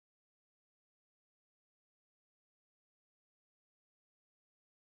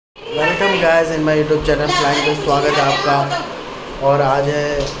Welcome guys in my YouTube channel flying पे स्वागत है आपका। और आज है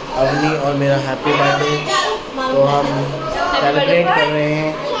अवनी और मेरा हैप्पी बर्थडे, तो हम सेलिब्रेट कर रहे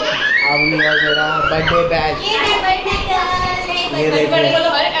हैं अवनी और मेरा बर्थडे बैश। ये देखिए,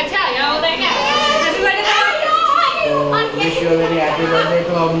 तो wish you very happy birthday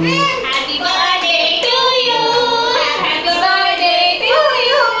to Avani.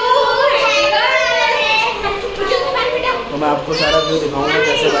 तो मैं आपको सारा व्यू दिखाऊंगा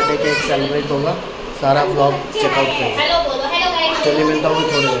कैसे बर्थडे केक सेलिब्रेट होगा, सारा व्लॉग चेकआउट करेंगे। चलिए मिलता हूँ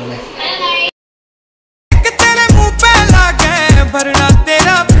थोड़ी देर में। तेरे मुंह पे लागे भरना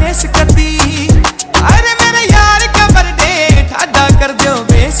तेरा फेस कती, अरे मेरे यार का बर्थडे ठाडा कर दो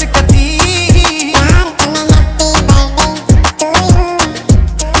बेस कती।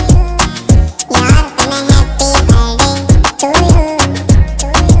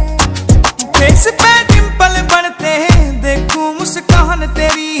 फेस पे डिंपल बढ़ते देखूं मुस्कान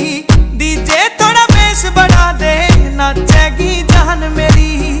तेरी, डीजे थोड़ा बेस बढ़ा दे नाचेगी जान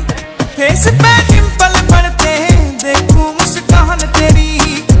मेरी। फेस पे डिंपल बढ़ते देखूं मुस्कान तेरी,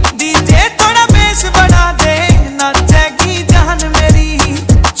 डीजे थोड़ा बेस बढ़ा दे नाचेगी जान मेरी।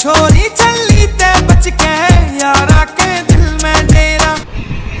 छोरी चली ते बच के यारा के दिल में डेरा।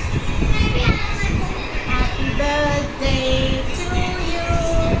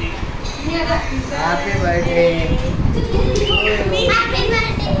 Happy birthday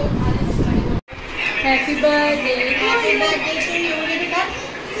happy birthday to you.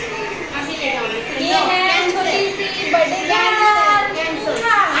 ये है छोटी सी बर्थडे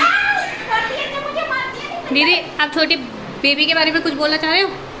दीदी, आप छोटी बेबी के बारे में कुछ बोलना चाह रहे हो?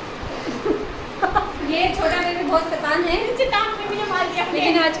 ये छोटा बेबी बहुत शैतान है,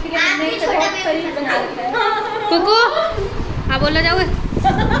 लेकिन आज के लिए हमने इसे बहुत करीब बना दिया है। कुकू, आप बोलना चाहोगे?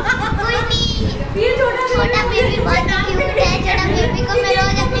 ये छोटा बेबी बहुत क्यूट है। छोटा बेबी को मैं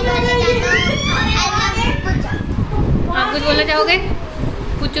रोज अपने घर ले जाता हूं। आप कुछ बोलना चाहोगे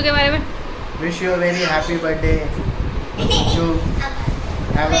पुच्चू के बारे में? Wish you very happy birthday to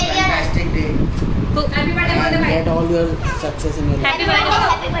have a fantastic day happy birthday बोल दे भाई। Get all your success in your life. Happy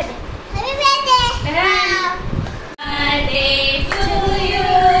birthday. Happy birthday to you.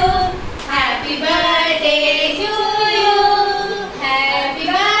 Happy birthday to you. Happy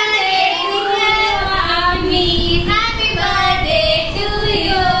birthday to mummy. Happy birthday to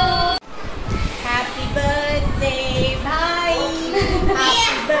you. Happy birthday भाई।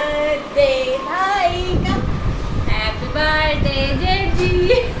 Happy birthday भाई का। Happy birthday जेजी।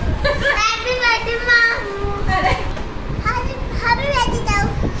 Happy birthday मामू। अरे happy birthday जाओ।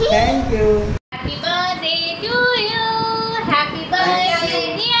 Thank you. Happy birthday to you. Happy birthday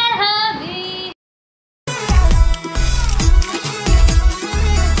dear hubby.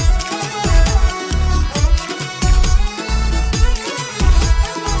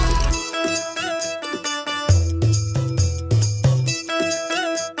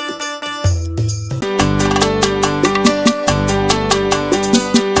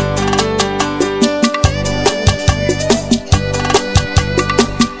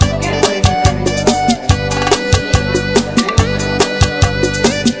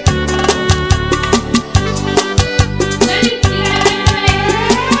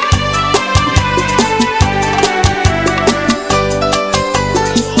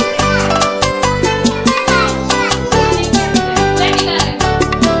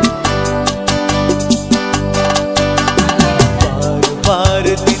 बार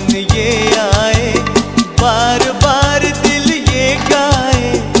दिन ये आए, बार बार दिल ये गाए।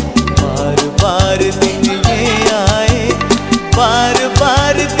 बार बार दिन ये आए, बार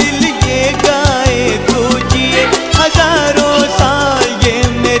बार दिल ये गाए। तू जिए हजारों साल ये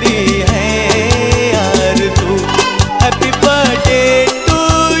मेरी है आरज़ू। Happy birthday to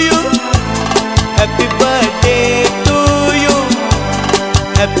you. Happy birthday to you.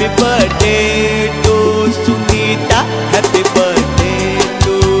 Happy birthday to Sunita. Happy birthday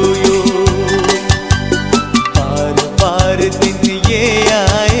to you.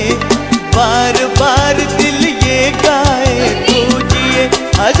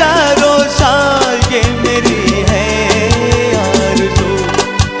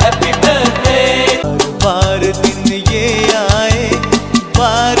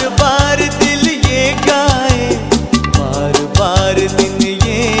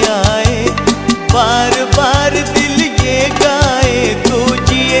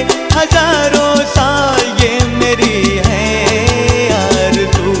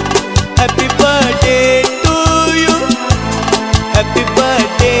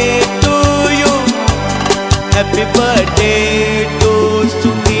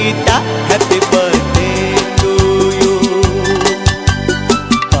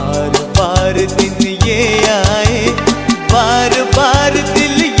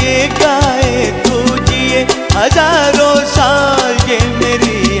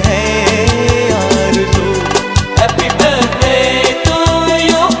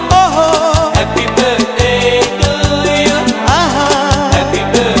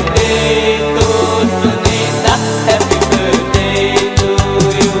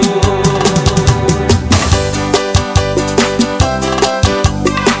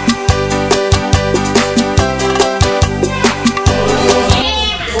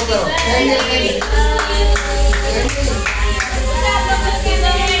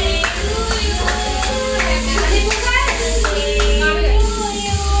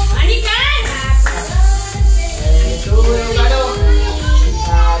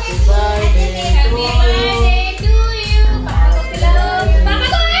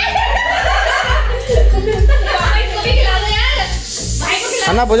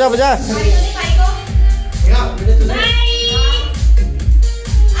 अन्ना बुझा बुझा।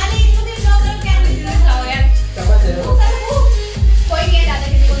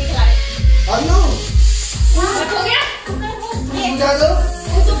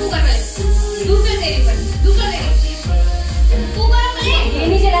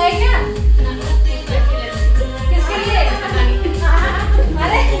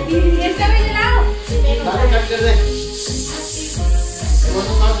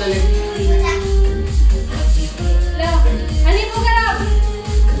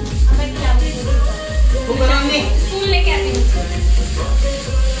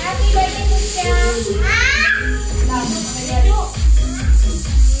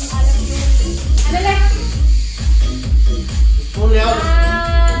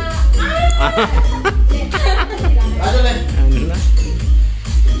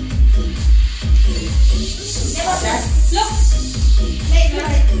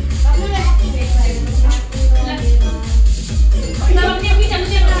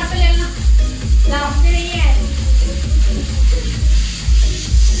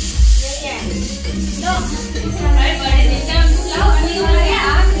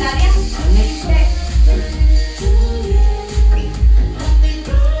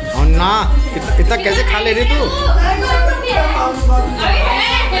 इतना कैसे खा ले रही तू?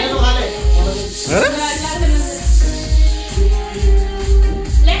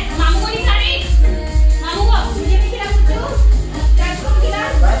 मामू को नहीं खा रही, मामू को मुझे भी खिला कुछ।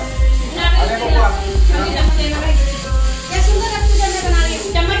 क्या सुंदर रखती है, मैं बना रही हूँ।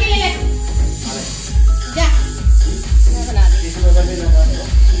 चम्मच ले ले जा, मैं बना रही हूँ।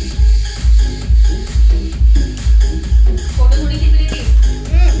 फोटो थोड़ी खींच रही थी।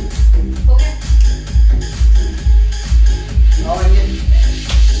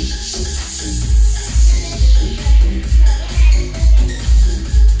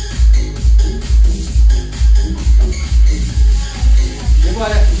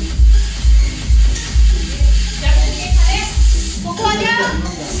 हो गया।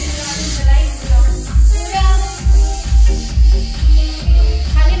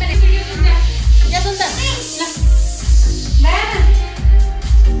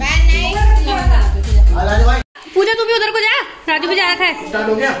 पूजा तू भी उधर को जा, राजू भी जा रखा है। स्टार्ट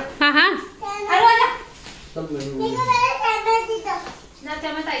हो गया? हाँ हाँ।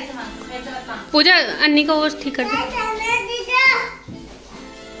 पूजा अन्नी को वो ठीक कर दे।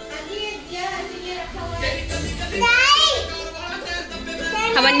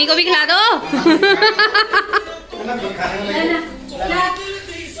 अब अन्नी को भी खिला दो।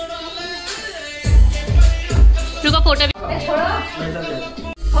 रुको फोटो भी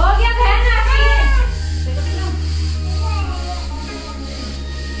हो गया बहन आपकी।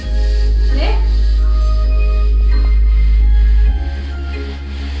 ले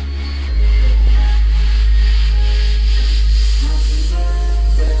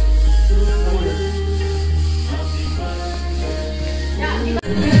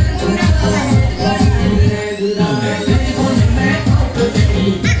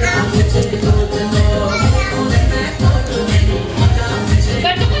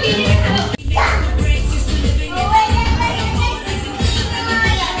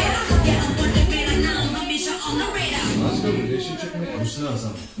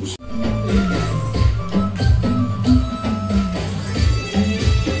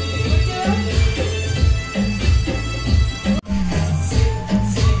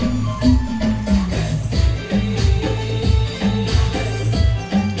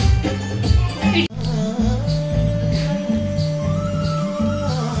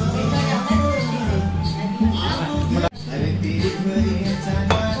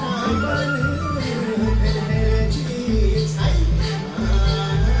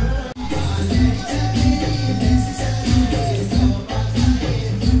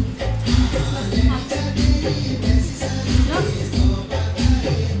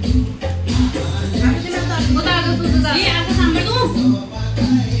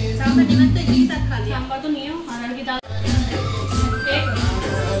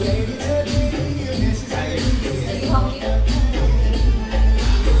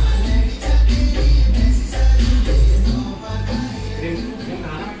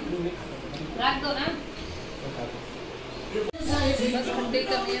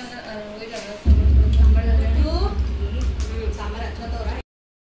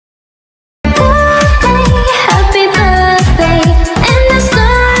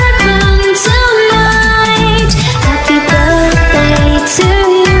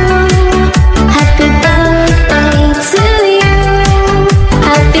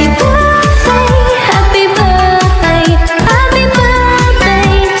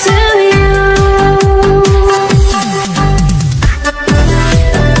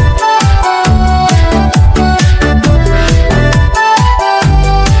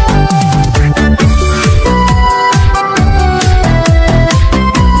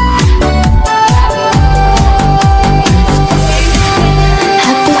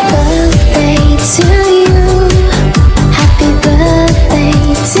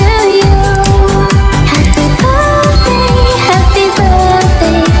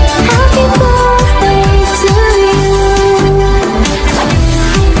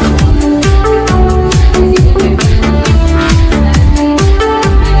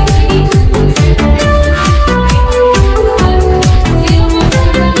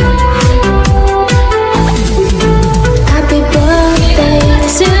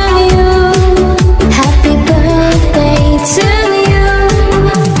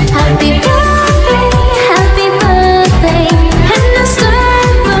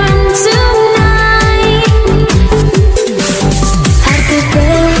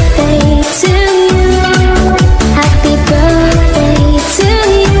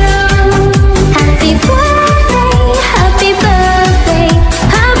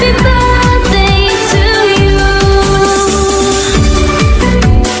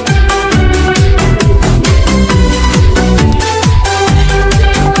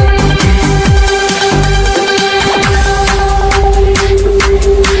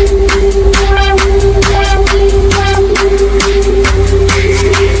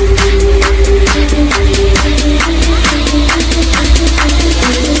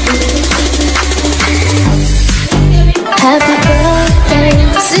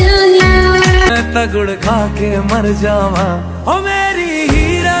गुड़ खा के मर जावा। ओ मेरी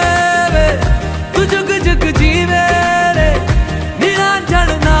हीरे वे तू जुग जुग जीवे रे, नीला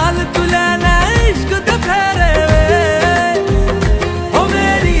जड़ नाल तू ले ले इश्क ते फेरे वे। ओ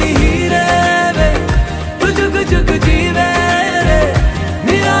मेरी हीरे वे तू जुग जुग जीवे रे,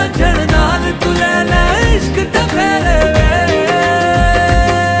 नीला जड़ नाल तू ले ले इश्क ते फेरे वे।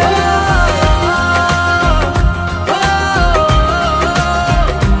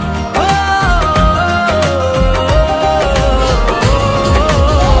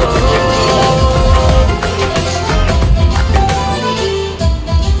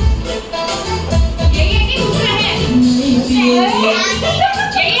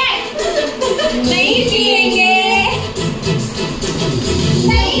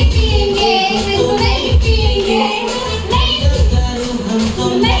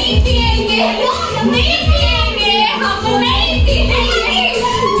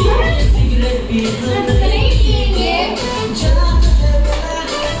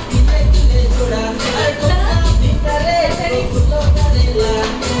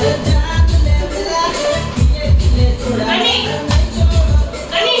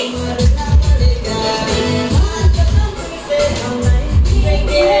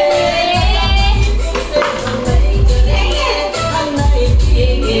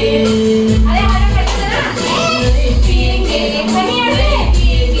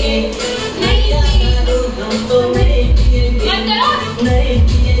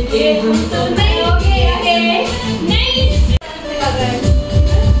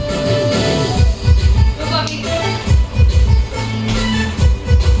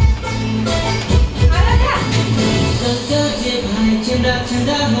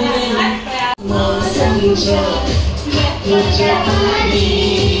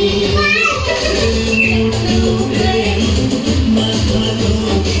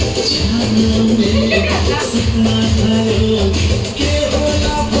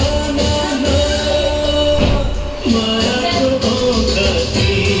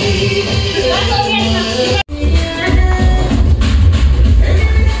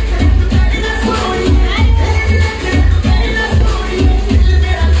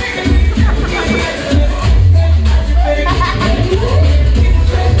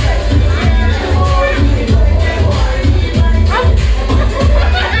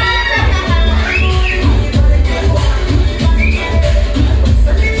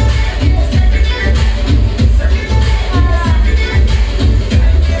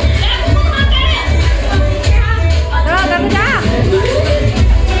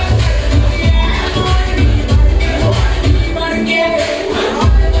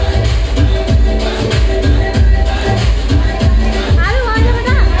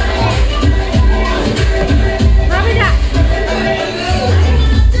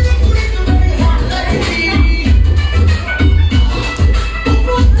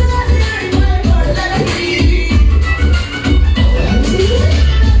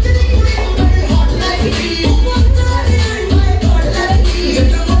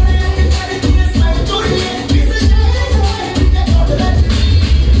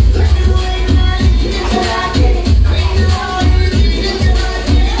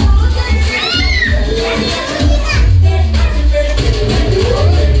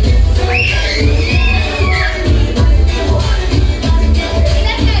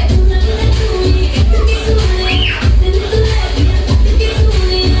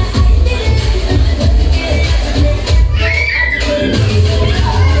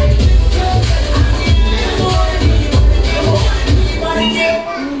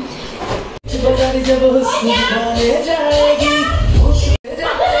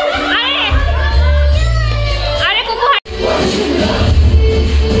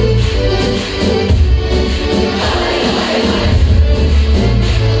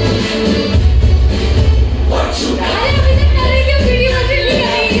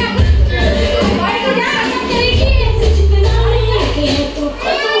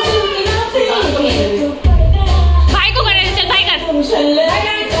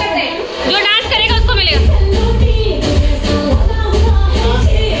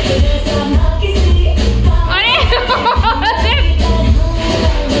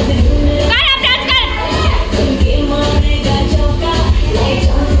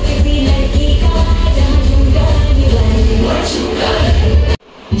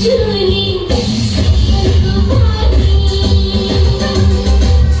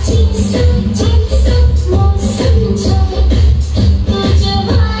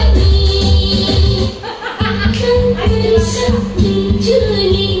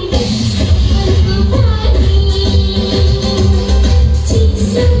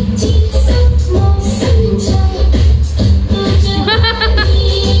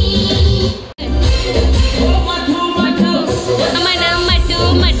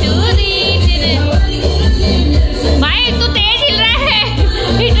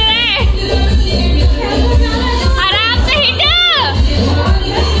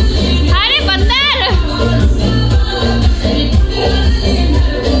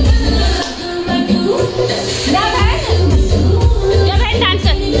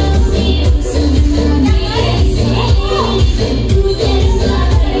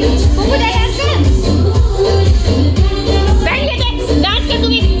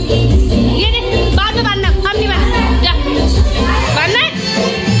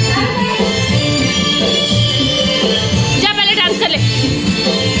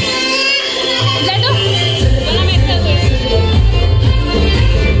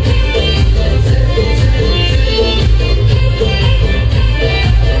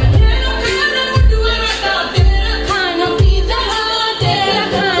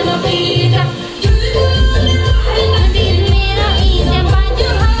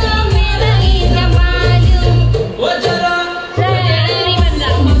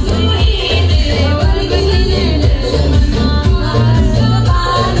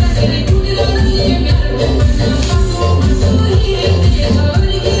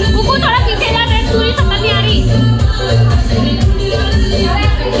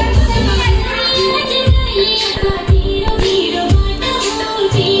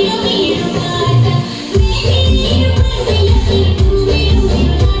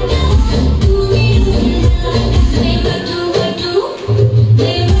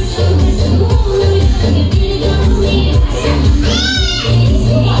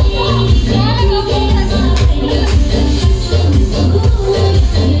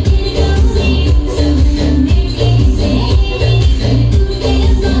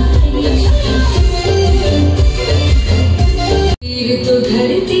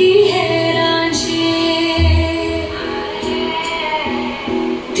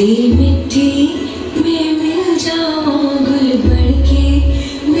 मिट्टी मिट्टी में मिल जाऊं, गुल बन के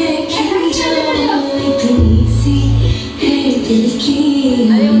मैं खिल जाऊं, इतनी सी है दिल की।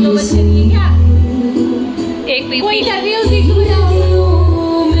 अरे वो तो बच्चे नहीं है क्या? एक पी कोई कर रही है उसी को बजाओ,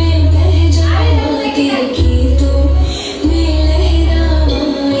 मैं बह जाऊं तेरे गीतों में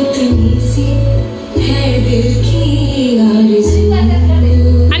लहराऊं, इतनी सी है दिल की आरज़ू।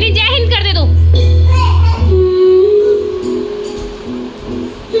 अनी जय हिंद कर दे तू।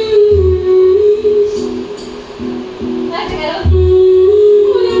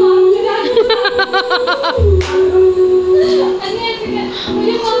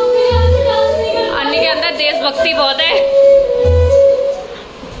 अन्नी के अंदर देशभक्ति बहुत है।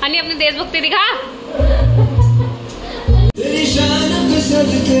 अन्नी अपनी देशभक्ति दिखा। तेरी शान पे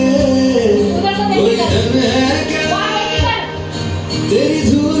सदके कोई दम है क्या, तेरी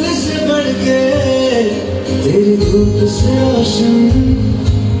धूल से बढ़ के, तेरी धूप से रोशन,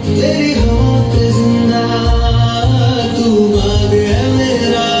 तेरी हवा पे जिंदा, तू बाग है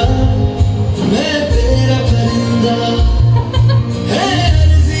मेरा, मैं तेरा परिंदा, है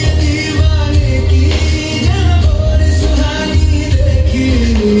अर्ज़ी दीवाने की, जहाँ और सुहानी देखी,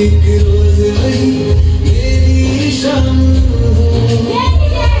 एक रोज वही मेरी शाम हो,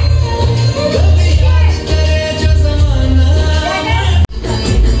 कभी याद करे जो ज़माना।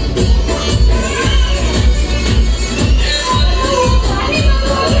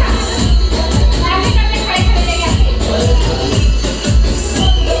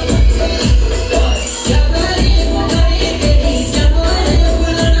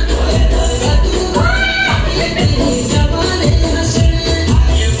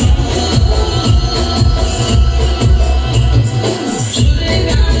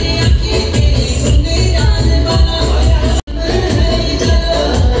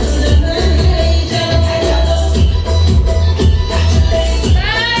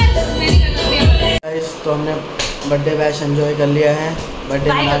 तो हमने बर्थडे बैश एंजॉय कर लिया है, बर्थडे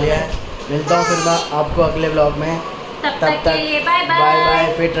मना लिया है। मिलता हूँ फिर मैं आपको अगले ब्लॉग में। तब तक के लिए बाय बाय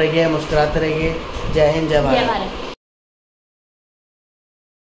बाय। फिट रहिए, मुस्कुराते रहिए। जय हिंद, जय भारत।